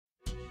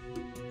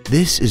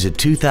This is a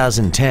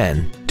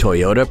 2010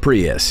 Toyota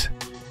Prius.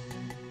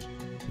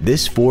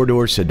 This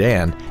four-door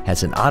sedan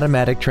has an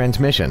automatic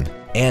transmission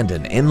and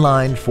an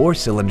inline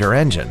four-cylinder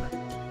engine.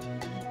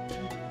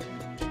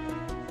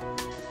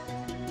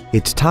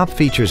 Its top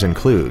features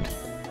include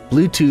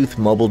Bluetooth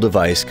mobile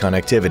device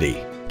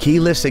connectivity,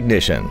 keyless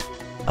ignition,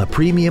 a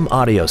premium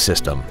audio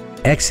system,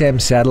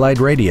 XM satellite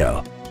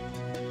radio,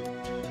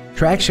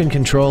 traction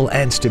control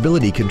and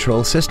stability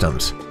control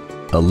systems,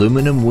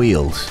 aluminum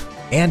wheels,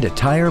 and a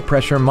tire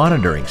pressure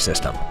monitoring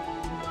system.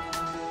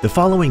 The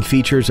following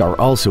features are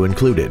also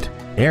included: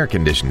 air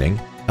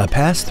conditioning, a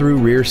pass-through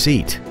rear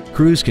seat,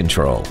 cruise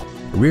control,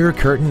 rear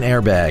curtain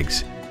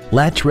airbags,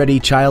 latch-ready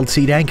child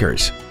seat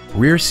anchors,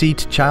 rear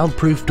seat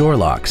child-proof door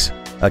locks,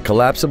 a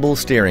collapsible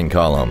steering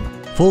column,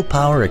 full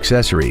power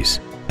accessories,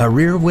 a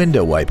rear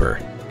window wiper,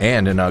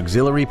 and an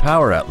auxiliary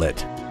power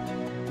outlet.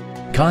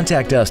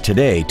 Contact us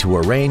today to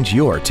arrange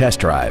your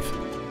test drive.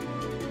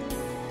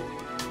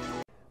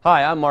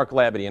 Hi, I'm Mark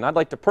Labadie, and I'd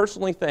like to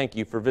personally thank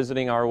you for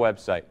visiting our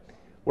website.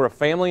 We're a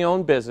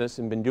family-owned business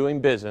and been doing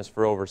business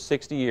for over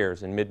 60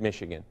 years in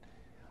mid-Michigan.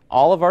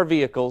 All of our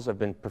vehicles have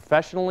been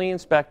professionally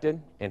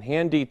inspected and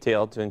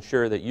hand-detailed to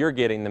ensure that you're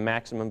getting the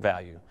maximum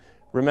value.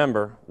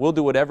 Remember, we'll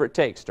do whatever it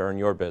takes to earn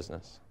your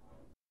business.